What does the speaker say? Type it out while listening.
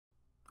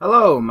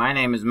Hello, my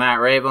name is Matt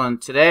Rabel,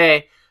 and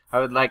today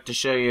I would like to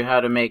show you how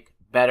to make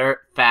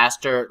better,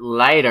 faster,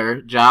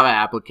 lighter Java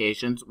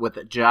applications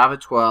with Java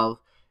 12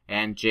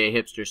 and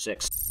JHipster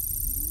 6.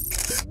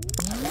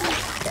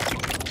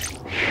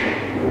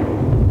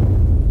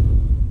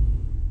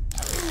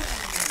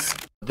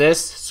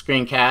 This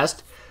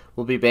screencast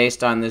will be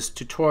based on this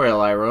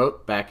tutorial I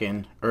wrote back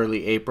in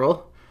early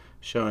April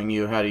showing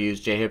you how to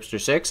use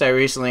JHipster 6. I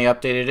recently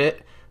updated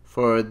it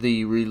for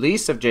the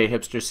release of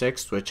JHipster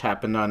 6, which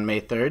happened on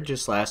May 3rd,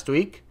 just last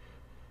week.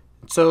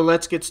 So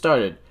let's get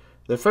started.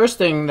 The first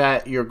thing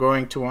that you're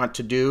going to want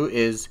to do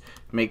is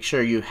make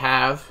sure you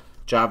have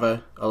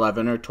Java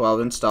 11 or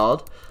 12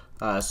 installed.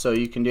 So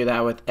you can do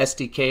that with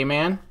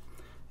SDKman.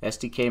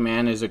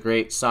 SDKman is a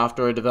great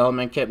software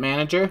development kit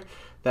manager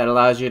that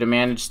allows you to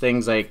manage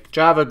things like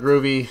Java,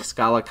 Groovy,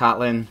 Scala,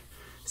 Kotlin,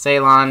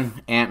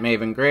 Ceylon, Ant,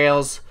 Maven,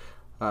 Grails,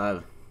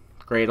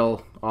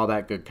 Gradle, all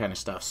that good kind of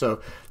stuff.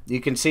 So you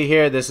can see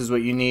here, this is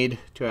what you need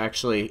to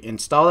actually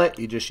install it.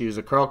 You just use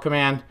a curl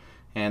command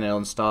and it'll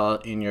install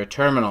it in your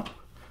terminal.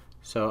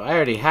 So I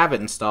already have it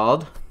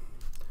installed,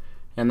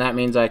 and that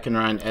means I can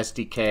run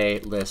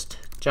SDK list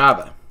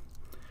Java,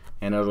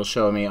 and it'll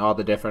show me all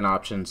the different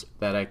options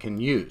that I can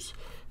use.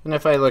 And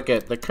if I look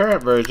at the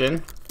current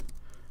version,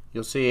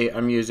 you'll see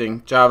I'm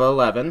using Java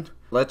 11.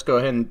 Let's go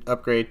ahead and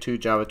upgrade to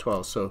Java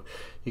 12. So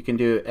you can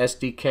do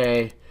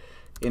SDK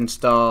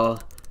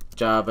install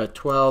Java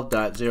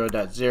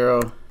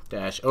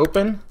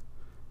 12.0.0-open,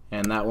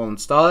 and that will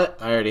install it.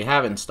 I already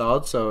have it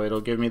installed, so it'll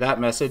give me that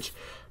message.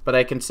 But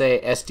I can say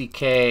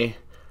SDK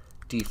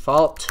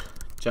default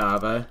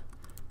Java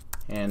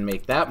and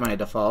make that my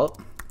default.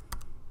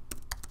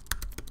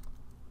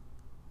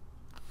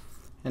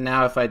 And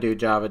now if I do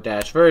Java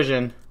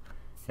 -version,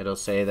 it'll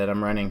say that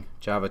I'm running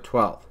Java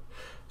 12.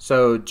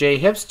 So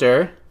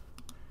JHipster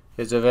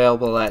is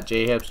available at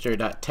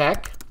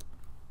jhipster.tech.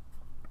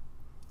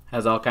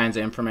 Has all kinds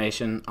of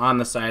information on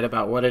the site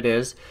about what it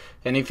is.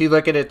 And if you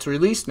look at its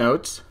release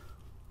notes,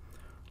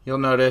 you'll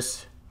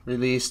notice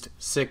released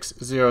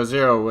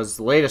 6.0.0 was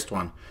the latest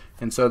one.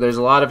 And so there's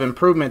a lot of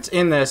improvements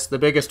in this. The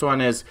biggest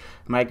one is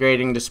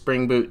migrating to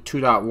Spring Boot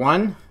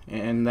 2.1,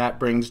 and that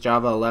brings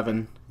Java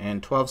 11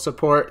 and 12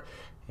 support,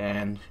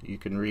 and you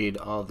can read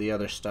all the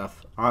other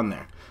stuff on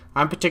there.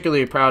 I'm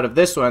particularly proud of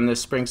this one,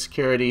 this Spring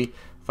Security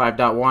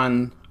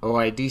 5.1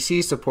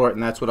 OIDC support,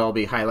 and that's what I'll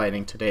be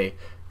highlighting today,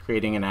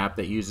 creating an app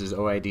that uses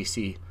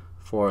OIDC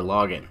for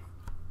login.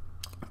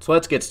 So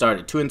let's get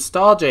started. To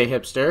install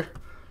JHipster,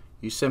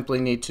 you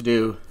simply need to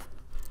do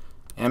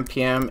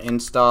npm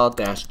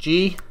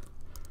install-g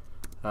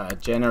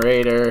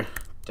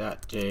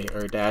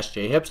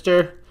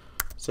generator.jhipster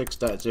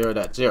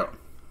 6.0.0.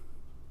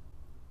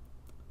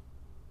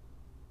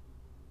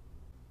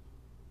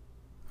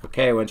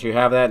 Okay, once you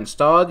have that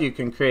installed, you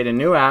can create a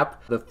new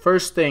app. The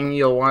first thing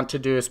you'll want to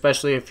do,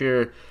 especially if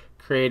you're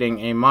creating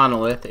a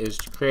monolith, is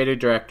to create a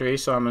directory.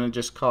 So I'm going to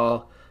just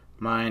call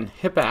mine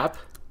hipapp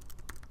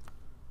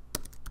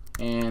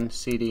and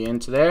cd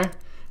into there.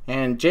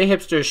 And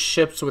JHipster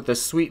ships with a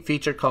sweet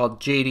feature called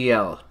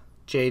JDL.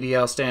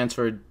 JDL stands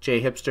for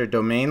JHipster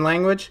Domain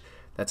Language.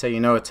 That's how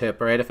you know it's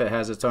hip, right? If it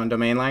has its own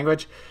domain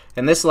language.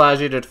 And this allows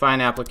you to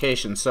define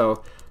applications.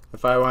 So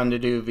if I wanted to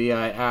do vi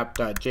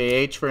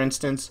app.jh, for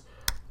instance,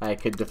 I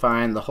could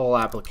define the whole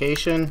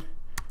application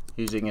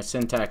using a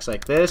syntax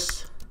like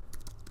this.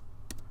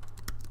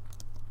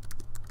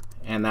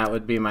 And that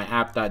would be my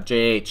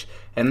app.jh.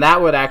 And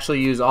that would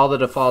actually use all the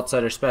defaults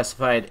that are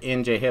specified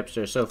in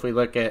JHipster. So if we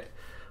look at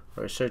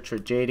or search for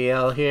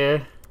JDL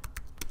here,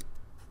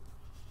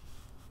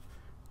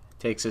 it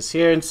takes us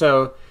here. And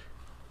so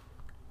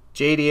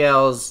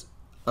JDL's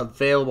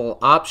available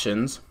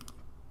options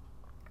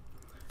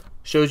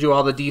shows you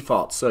all the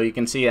defaults. So you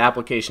can see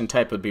application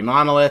type would be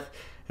monolith.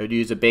 It would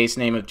use a base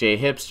name of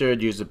JHipster. It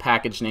would use a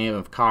package name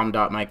of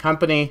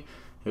com.mycompany.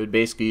 It would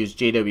basically use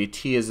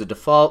JWT as the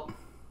default,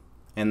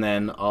 and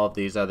then all of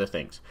these other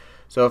things.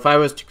 So if I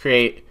was to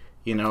create,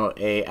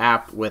 a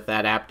app with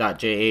that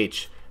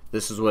app.jh,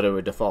 this is what it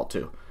would default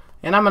to.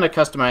 And I'm going to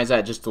customize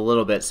that just a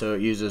little bit so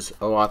it uses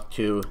OAuth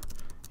 2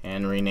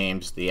 and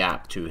renames the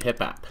app to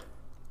hipapp.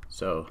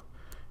 So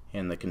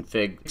in the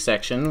config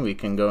section, we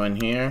can go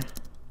in here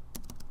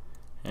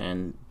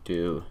and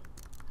do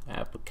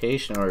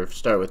application, or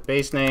start with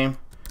base name.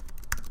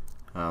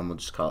 We'll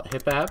just call it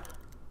hipapp.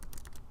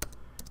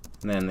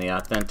 And then the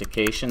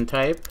authentication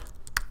type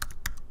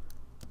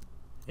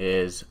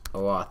is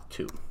OAuth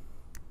 2.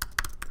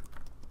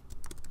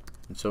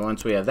 And so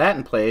once we have that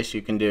in place,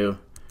 you can do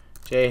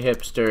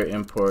JHipster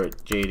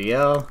import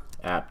JDL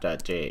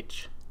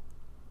app.jh.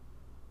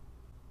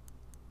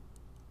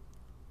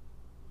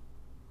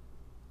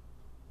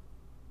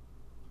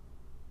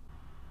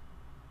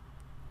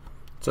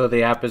 So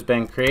the app has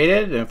been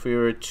created. If we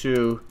were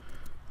to,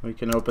 we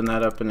can open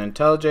that up in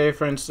IntelliJ,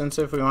 for instance,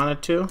 if we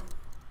wanted to.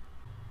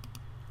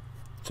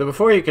 So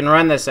before you can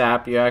run this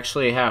app, you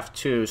actually have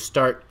to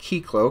start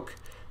Keycloak.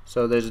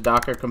 So there's a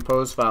Docker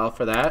Compose file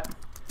for that.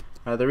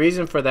 The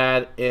reason for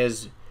that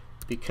is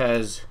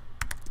because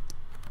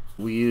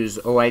we use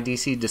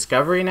OIDC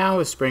discovery now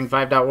with Spring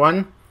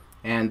 5.1,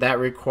 and that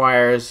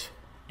requires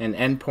an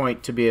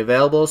endpoint to be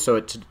available so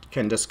it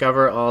can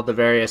discover all the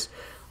various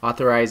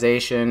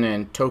authorization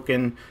and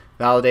token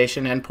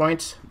validation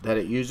endpoints that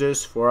it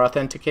uses for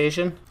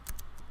authentication.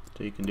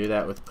 So you can do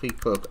that with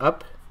Keycloak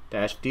up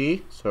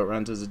 -D, so it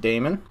runs as a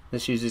daemon.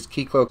 This uses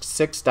Keycloak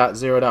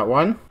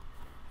 6.0.1,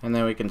 and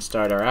then we can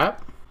start our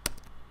app.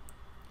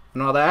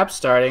 And while the app's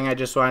starting, I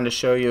just wanted to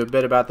show you a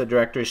bit about the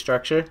directory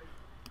structure.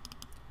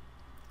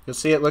 You'll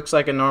see it looks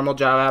like a normal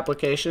Java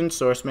application,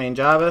 source main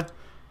Java,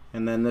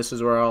 and then this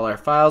is where all our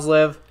files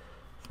live,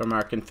 from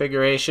our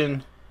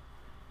configuration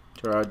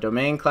to our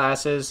domain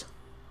classes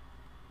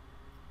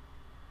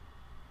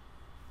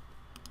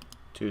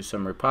to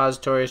some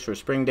repositories for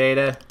Spring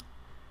data,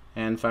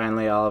 and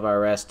finally all of our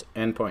REST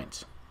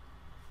endpoints.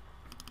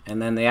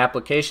 And then the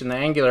application, the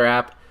Angular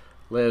app,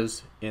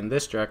 lives in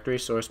this directory,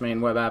 source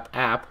main web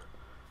app,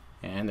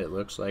 and it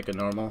looks like a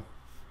normal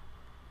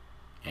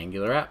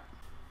Angular app.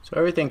 So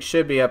everything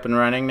should be up and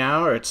running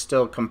now, or it's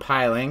still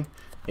compiling.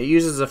 It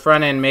uses the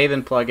front-end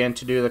Maven plugin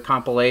to do the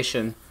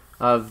compilation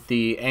of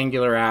the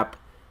Angular app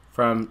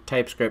from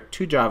TypeScript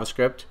to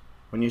JavaScript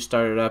when you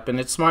start it up, and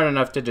it's smart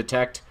enough to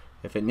detect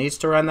if it needs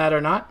to run that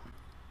or not.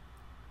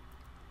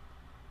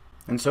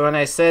 And so when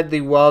I said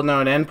the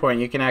well-known endpoint,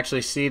 you can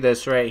actually see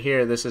this right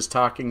here. This is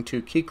talking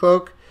to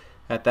Keycloak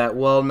at that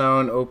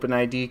well-known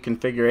OpenID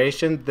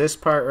configuration. This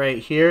part right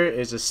here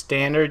is a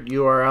standard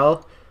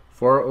URL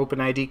for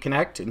OpenID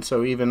Connect, and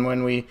so even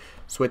when we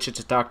switch it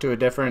to talk to a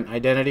different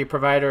identity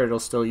provider, it'll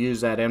still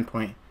use that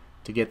endpoint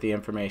to get the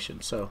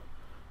information. So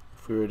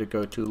if we were to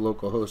go to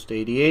localhost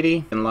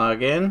 8080 and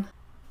log in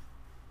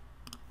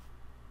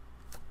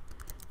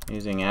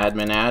using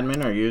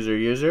admin or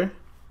user,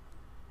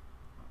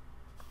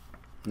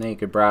 and then you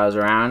could browse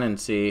around and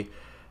see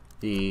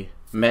the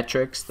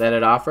metrics that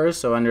it offers.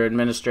 So under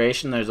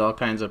administration, there's all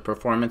kinds of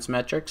performance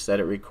metrics that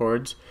it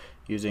records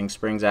using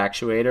Spring's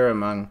actuator,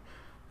 among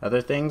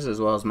other things,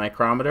 as well as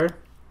micrometer,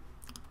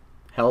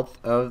 health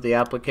of the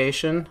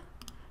application,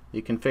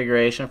 the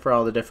configuration for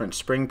all the different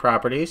Spring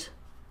properties,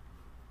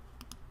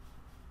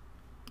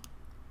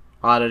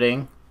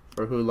 auditing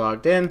for who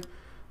logged in,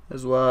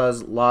 as well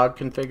as log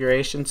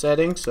configuration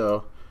settings.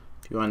 So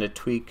if you want to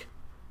tweak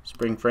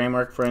Spring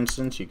Framework, for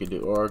instance, you could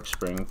do org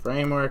Spring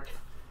Framework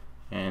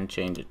and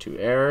change it to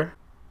error.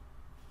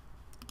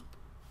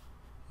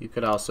 You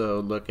could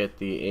also look at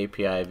the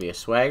API via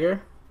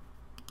Swagger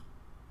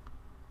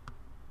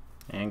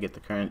and get the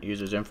current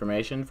user's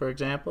information, for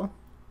example.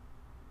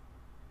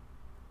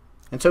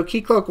 And so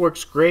Keycloak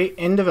works great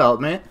in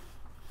development,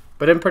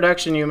 but in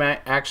production you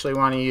might actually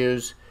want to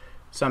use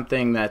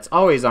something that's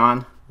always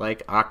on,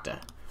 like Okta.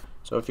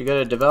 So if you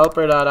go to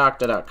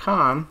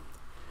developer.okta.com,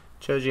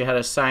 it shows you how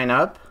to sign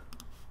up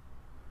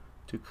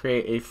to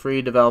create a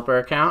free developer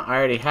account. I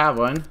already have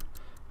one.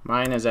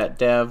 Mine is at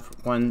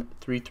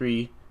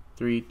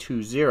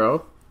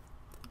dev133320.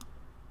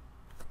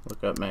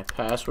 Look up my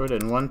password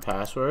and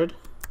 1Password.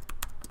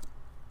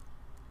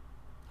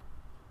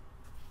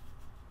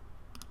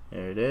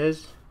 There it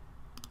is.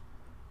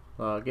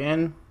 Log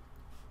in.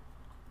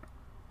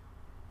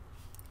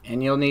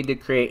 And you'll need to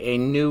create a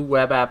new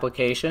web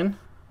application.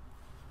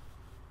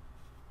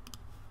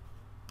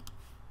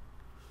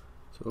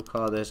 So we'll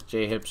call this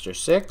JHipster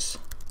 6.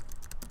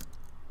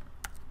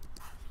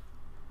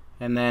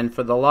 And then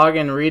for the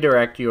login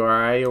redirect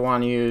URI, you'll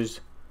want to use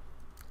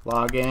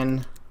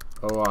login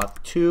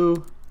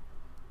OAuth2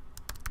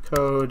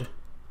 code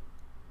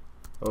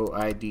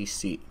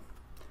OIDC.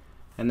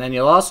 And then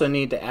you'll also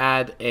need to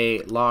add a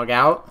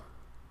logout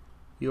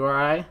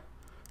URI.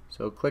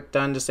 So click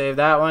done to save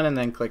that one, and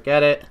then click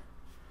edit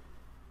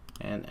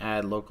and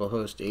add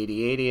localhost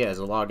 8080 as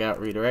a logout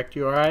redirect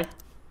URI.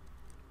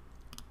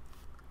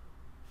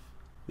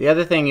 The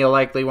other thing you'll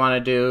likely want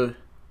to do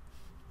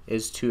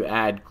is to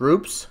add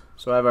groups.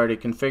 So I've already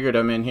configured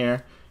them in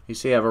here. You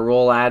see I have a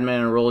role admin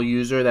and a role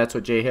user. That's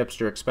what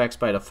JHipster expects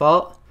by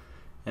default.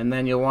 And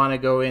then you'll want to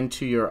go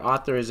into your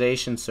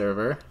authorization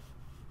server.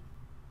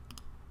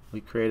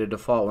 We create a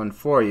default one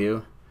for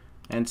you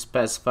and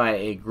specify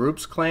a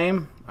groups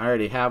claim. I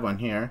already have one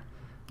here.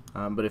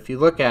 But if you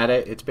look at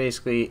it, it's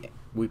basically,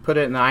 we put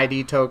it in the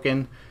ID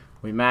token,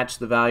 we match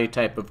the value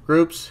type of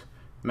groups,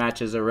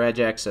 matches a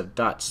regex of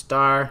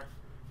 .star,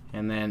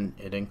 and then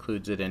it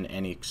includes it in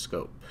any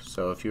scope.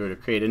 So if you were to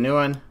create a new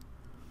one,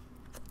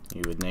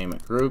 you would name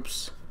it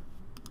groups,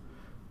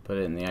 put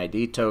it in the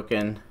ID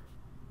token,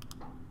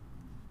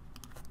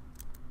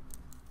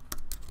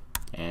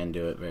 and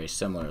do it very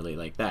similarly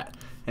like that.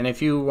 And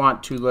if you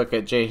want to look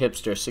at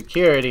JHipster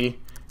security,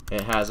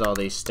 it has all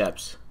these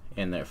steps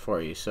in there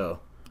for you. So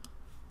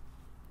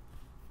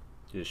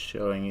just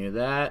showing you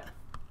that.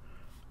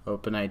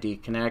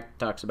 OpenID Connect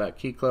talks about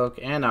Keycloak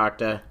and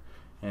Okta,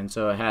 and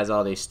so it has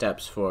all these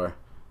steps for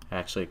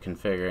actually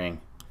configuring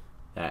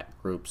that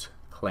groups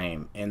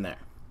claim in there.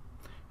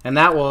 And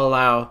that will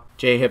allow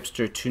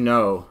JHipster to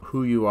know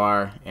who you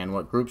are and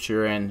what groups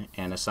you're in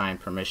and assign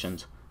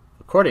permissions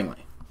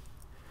accordingly.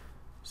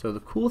 So the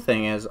cool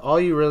thing is all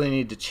you really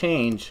need to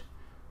change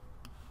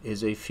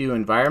is a few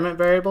environment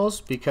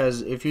variables,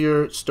 because if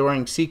you're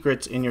storing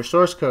secrets in your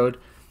source code,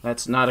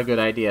 that's not a good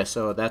idea.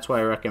 So that's why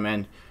I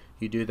recommend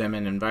you do them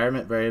in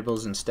environment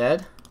variables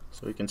instead.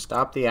 So we can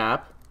stop the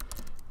app.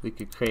 We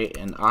could create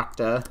an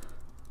octa.env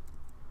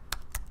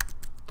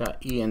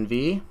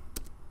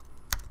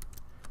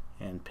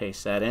and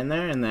paste that in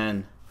there, and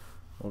then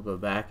we'll go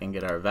back and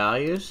get our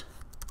values.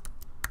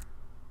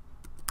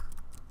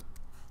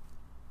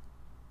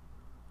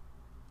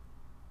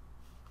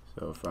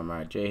 So from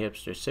our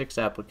JHipster 6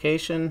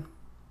 application,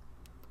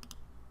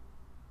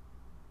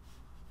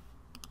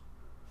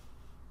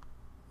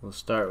 we'll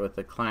start with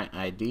the client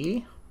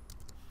ID.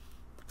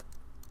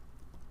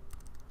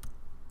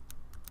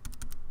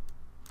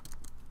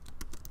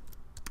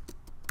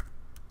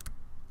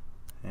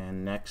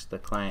 And next the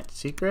client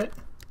secret.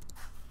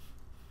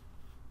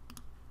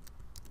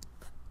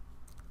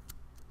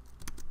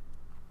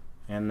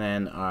 And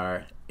then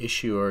our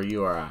issuer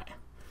URI.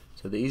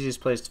 So the easiest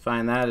place to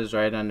find that is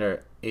right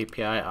under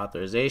API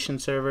authorization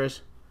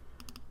servers,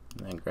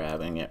 and then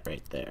grabbing it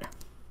right there.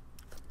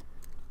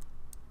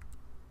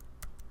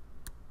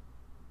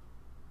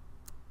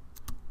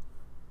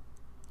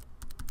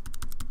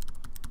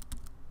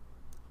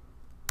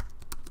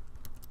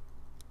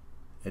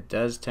 It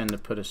does tend to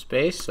put a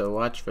space, so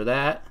watch for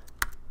that.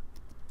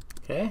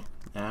 Okay,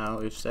 now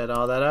we've set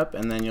all that up,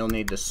 and then you'll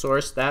need to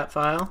source that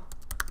file.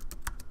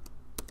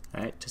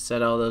 Alright, to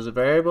set all those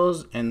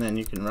variables, and then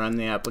you can run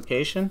the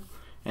application.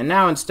 And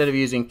now instead of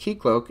using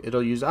Keycloak,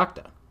 it'll use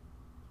Okta.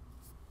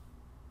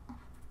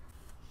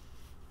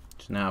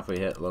 So now if we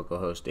hit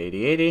localhost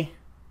 8080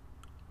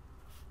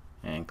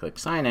 and click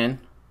sign in,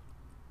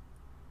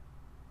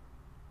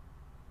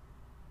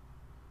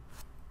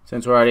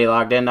 since we're already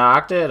logged into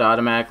Okta, it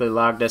automatically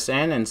logged us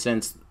in, and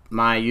since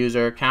my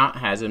user account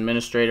has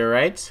administrator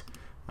rights,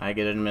 I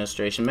get an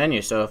administration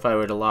menu. So if I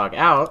were to log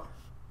out,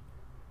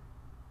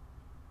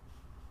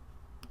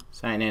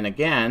 sign in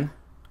again,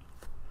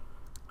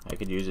 I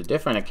could use a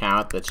different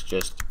account that's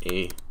just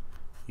a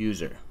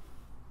user.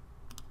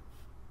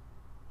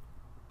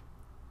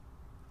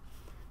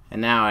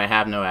 And now I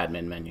have no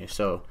admin menu,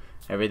 so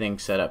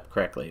everything's set up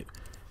correctly.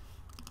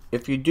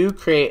 If you do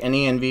create an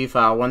env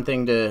file, one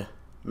thing to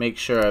make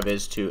sure of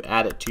is to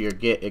add it to your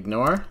git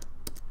ignore.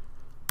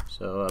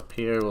 So up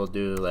here we'll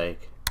do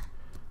like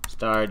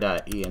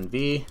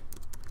star.env,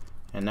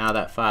 and now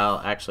that file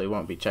actually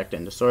won't be checked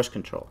into source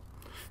control.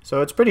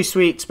 So it's pretty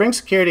sweet. Spring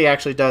Security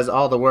actually does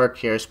all the work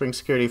here. Spring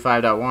Security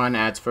 5.1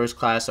 adds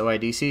first-class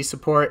OIDC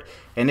support,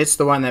 and it's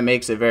the one that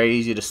makes it very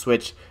easy to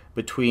switch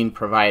between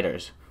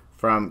providers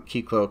from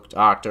Keycloak to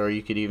Okta, or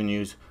you could even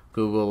use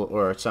Google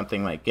or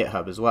something like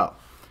GitHub as well.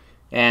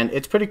 And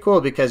it's pretty cool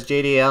because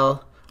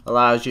JDL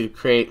allows you to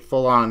create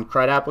full-on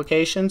CRUD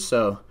applications.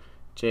 So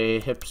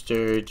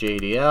JHipster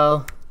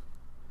JDL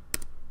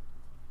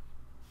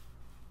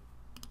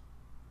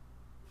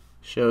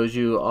shows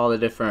you all the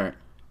different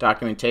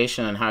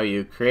documentation on how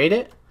you create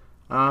it,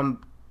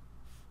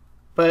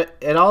 but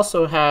it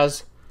also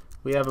has,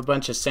 we have a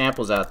bunch of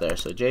samples out there.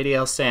 So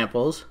JDL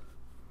samples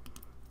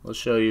will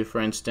show you, for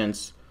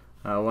instance,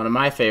 one of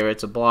my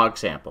favorites, a blog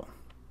sample.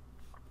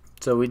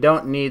 So we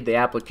don't need the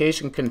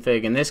application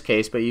config in this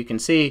case, but you can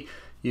see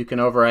you can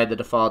override the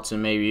defaults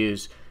and maybe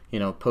use,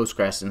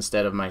 Postgres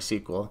instead of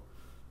MySQL.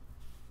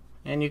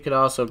 And you could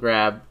also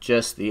grab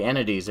just the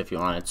entities if you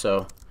wanted.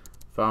 So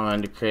if I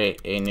wanted to create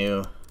a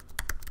new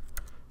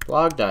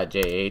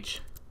blog.jh,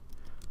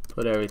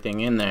 put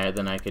everything in there,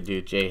 then I could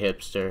do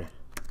JHipster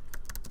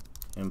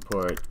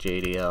import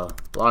JDL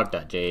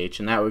blog.jh,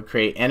 and that would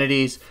create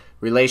entities,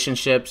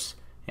 relationships,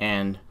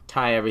 and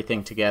tie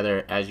everything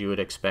together as you would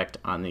expect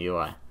on the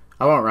UI.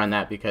 I won't run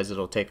that because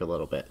it'll take a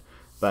little bit,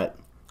 but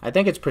I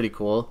think it's pretty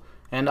cool.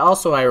 And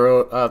also I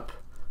wrote up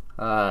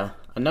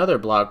another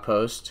blog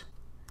post,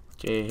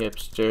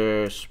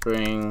 JHipster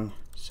Spring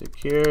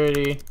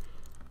Security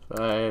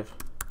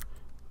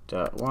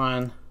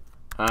 5.1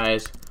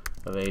 Eyes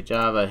of a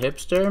Java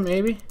hipster,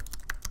 maybe?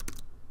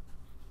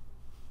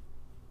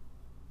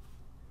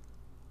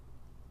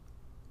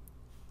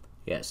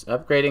 Yes,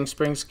 upgrading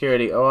Spring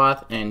Security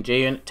OAuth and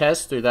JUnit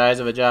tests through the eyes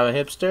of a Java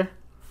hipster.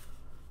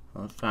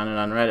 I found it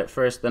on Reddit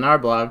first, then our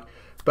blog.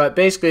 But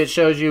basically it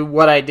shows you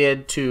what I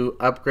did to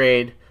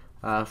upgrade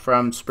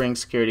from Spring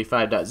Security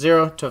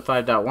 5.0 to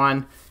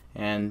 5.1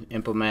 and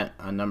implement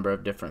a number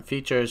of different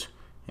features,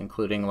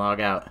 including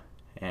logout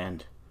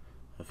and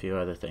a few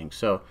other things.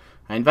 So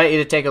I invite you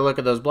to take a look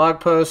at those blog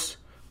posts.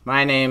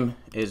 My name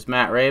is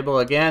Matt Rabel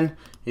again.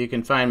 You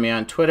can find me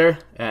on Twitter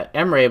at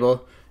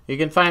mrabel. You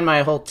can find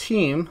my whole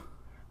team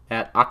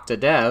at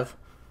OktaDev.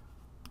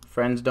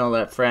 Friends don't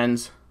let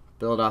friends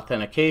build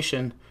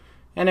authentication.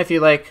 And if you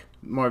like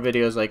more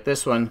videos like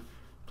this one,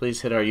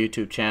 please hit our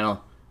YouTube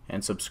channel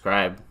and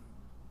subscribe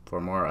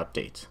for more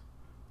updates.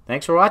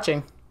 Thanks for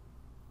watching.